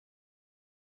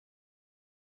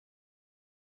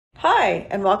Hi,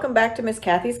 and welcome back to Miss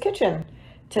Cathy's Kitchen.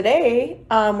 Today,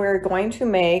 we're going to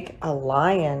make a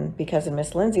lion because in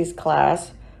Miss Lindsay's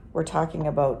class, we're talking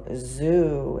about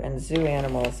zoo and zoo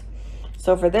animals.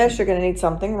 So for this, you're going to need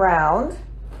something round.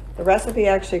 The recipe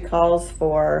actually calls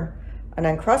for an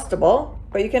Uncrustable,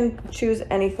 but you can choose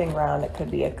anything round. It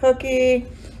could be a cookie,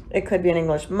 it could be an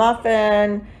English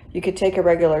muffin. You could take a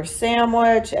regular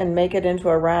sandwich and make it into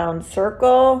a round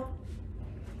circle.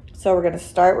 So we're going to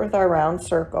start with our round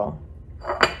circle.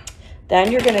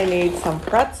 Then you're going to need some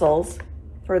pretzels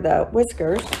for the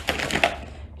whiskers.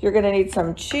 You're going to need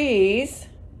some cheese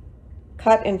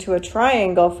cut into a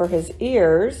triangle for his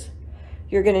ears.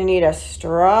 You're going to need a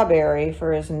strawberry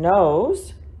for his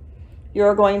nose.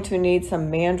 You're going to need some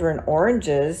mandarin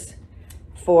oranges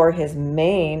for his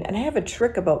mane. And I have a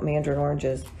trick about mandarin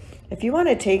oranges. If you want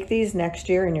to take these next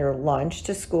year in your lunch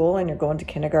to school and you're going to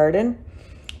kindergarten,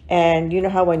 and you know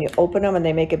how when you open them and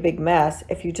they make a big mess,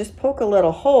 if you just poke a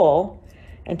little hole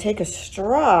and take a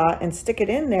straw and stick it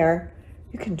in there,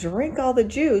 you can drink all the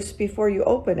juice before you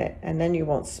open it, and then you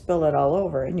won't spill it all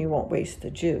over and you won't waste the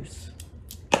juice.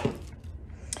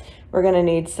 We're gonna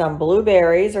need some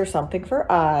blueberries or something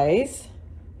for eyes.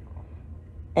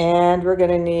 And we're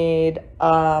gonna need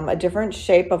a different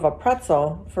shape of a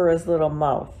pretzel for his little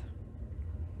mouth.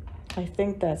 I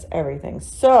think that's everything.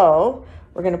 So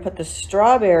we're going to put the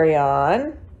strawberry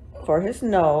on for his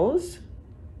nose.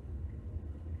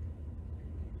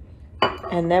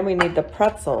 And then we need the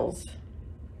pretzels.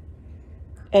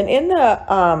 And in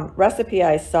the recipe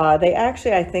I saw, they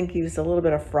actually, I think, used a little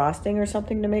bit of frosting or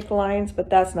something to make lines, but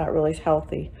that's not really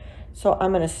healthy. So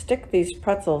I'm going to stick these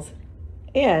pretzels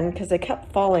in because they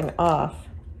kept falling off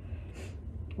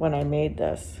when I made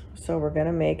this. So we're going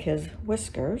to make his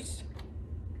whiskers.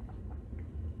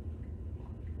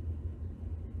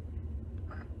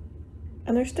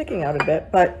 And they're sticking out a bit,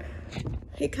 but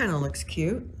he kind of looks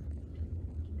cute.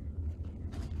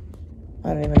 I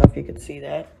don't even know if you could see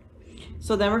that.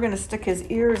 So then we're going to stick his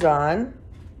ears on.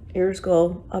 Ears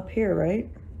go up here, right?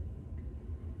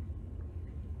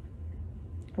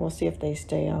 We'll see if they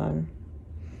stay on.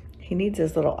 He needs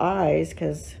his little eyes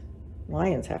because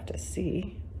lions have to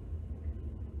see.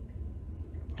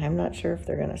 I'm not sure if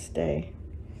they're going to stay.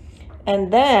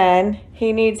 And then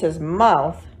he needs his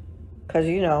mouth because,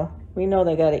 you know, we know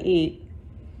they got to eat.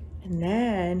 And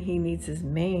then he needs his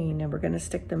mane, and we're going to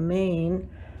stick the mane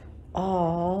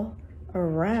all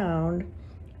around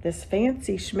this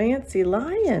fancy schmancy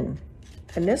lion.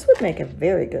 And this would make a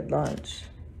very good lunch.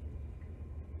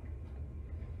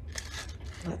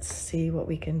 Let's see what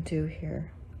we can do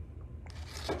here.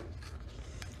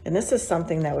 And this is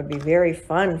something that would be very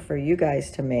fun for you guys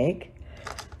to make.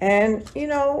 And, you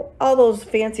know, all those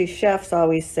fancy chefs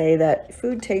always say that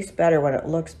food tastes better when it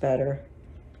looks better.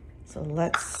 So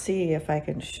let's see if I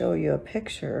can show you a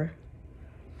picture.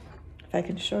 If I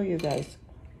can show you guys.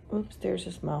 Oops, there's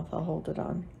his mouth. I'll hold it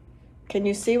on. Can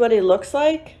you see what he looks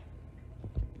like?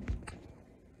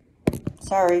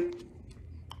 Sorry.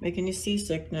 Making you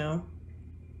seasick now.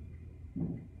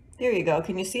 There you go.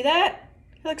 Can you see that?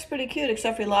 He looks pretty cute,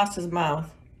 except he lost his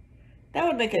mouth. That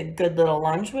would make a good little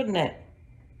lunch, wouldn't it?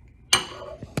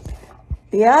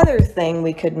 The other thing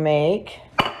we could make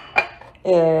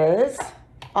is,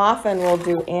 often we'll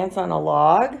do ants on a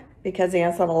log because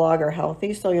ants on a log are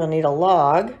healthy, so you'll need a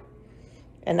log,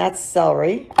 and that's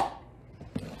celery.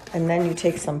 And then you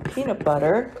take some peanut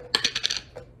butter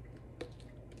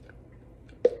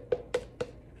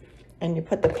and you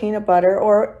put the peanut butter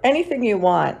or anything you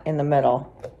want in the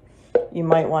middle. You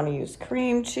might want to use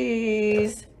cream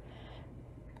cheese.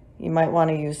 You might want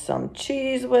to use some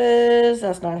Cheese Whiz.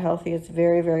 That's not healthy. It's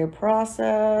very, very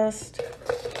processed.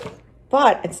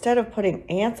 But instead of putting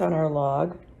ants on our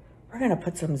log, we're going to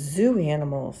put some zoo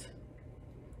animals.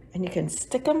 And you can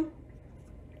stick them,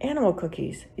 animal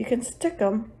cookies. You can stick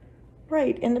them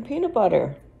right in the peanut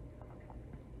butter.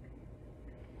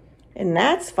 And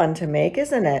that's fun to make,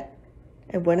 isn't it?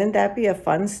 And wouldn't that be a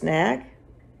fun snack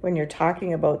when you're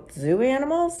talking about zoo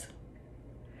animals?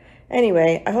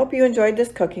 Anyway, I hope you enjoyed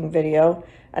this cooking video,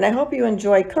 and I hope you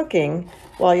enjoy cooking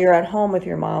while you're at home with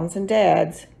your moms and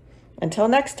dads. Until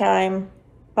next time,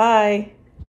 bye.